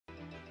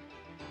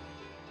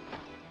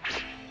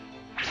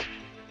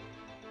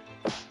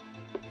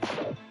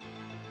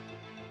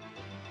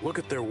Look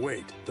at their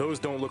weight. Those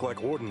don't look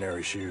like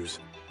ordinary shoes.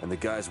 And the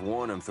guy's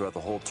worn him throughout the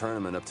whole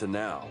tournament up to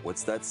now.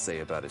 What's that say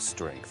about his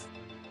strength?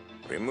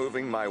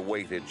 Removing my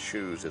weighted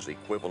shoes is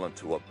equivalent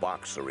to a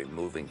boxer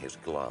removing his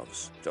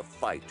gloves to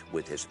fight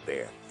with his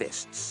bare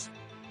fists.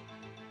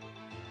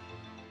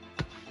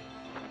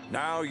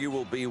 Now you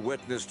will be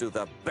witness to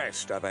the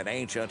best of an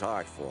ancient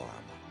art form.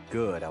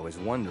 Good, I was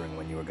wondering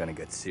when you were gonna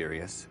get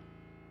serious.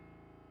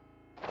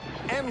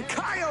 And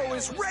Kaioh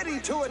is ready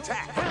to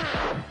attack!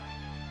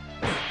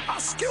 A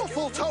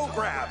skillful toe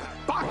grab!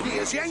 Baki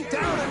is yanked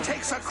down and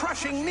takes a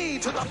crushing knee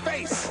to the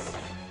face!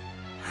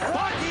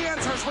 Baki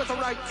answers with a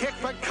right kick,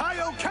 but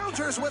Kaioh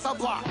counters with a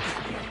block.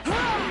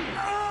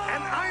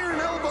 An iron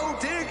elbow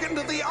dig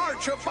into the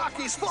arch of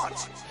Baki's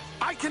foot.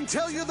 I can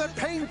tell you that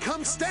pain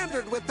comes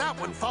standard with that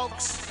one,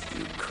 folks.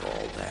 You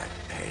call that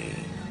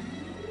pain?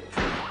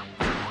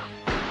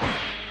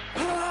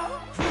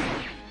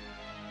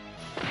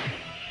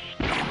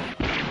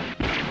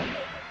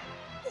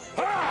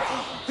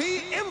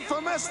 The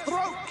infamous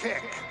throat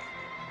kick.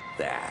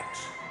 That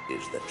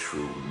is the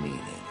true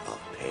meaning of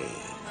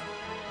pain.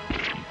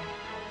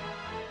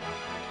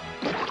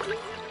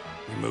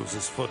 He moves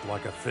his foot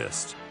like a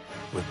fist,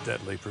 with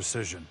deadly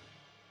precision.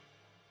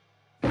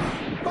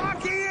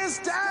 Baki is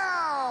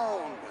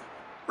down!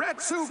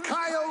 Retsu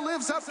Kaioh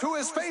lives up to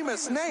his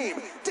famous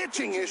name,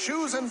 ditching his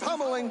shoes and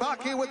pummeling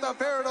Baki with a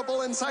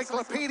veritable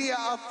encyclopedia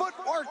of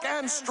footwork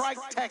and strike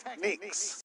techniques.